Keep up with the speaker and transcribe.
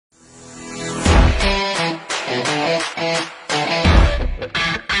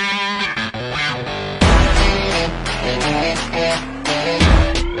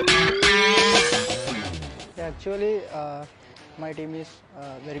Actually, my team is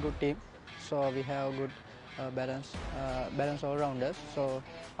a very good team, so we have good balance all around us. So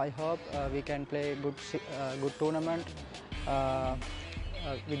I hope we can play good tournament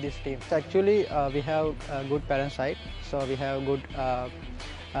with this team. Actually, we have a good balance side, so we have good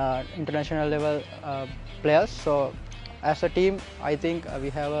international level players. So as a team, I think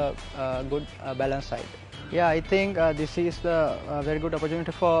we have a good balance side. Yeah, I think this is the very good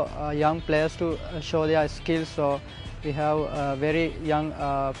opportunity for young players to show their skills. So we have very young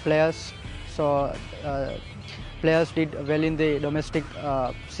players. So players did well in the domestic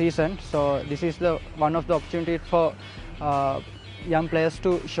season. So this is the one of the opportunity for young players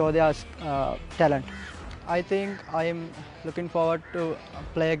to show their talent. I think I am looking forward to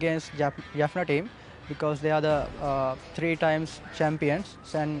play against Jaffna team because they are the 3 times champions,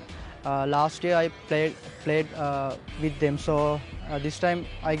 and last year I played with them. So this time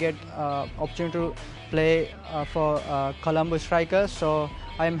I get opportunity to play for Colombo Strikers. So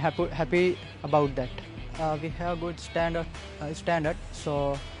I am happy about that. We have good standard.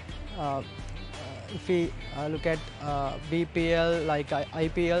 So if we look at BPL like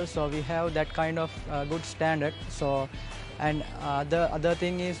IPL, so we have that kind of good standard. So and the other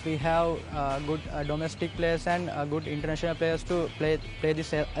thing is we have good domestic players and good international players to play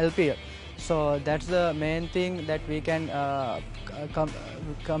this LPL. So that's the main thing that we can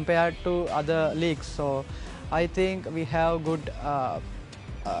compare to other leagues. So I think we have good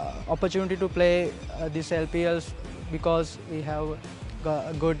opportunity to play these LPLs because we have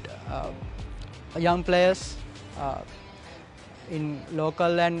good young players in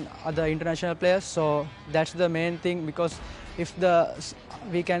local and other international players. So that's the main thing, because if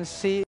we can see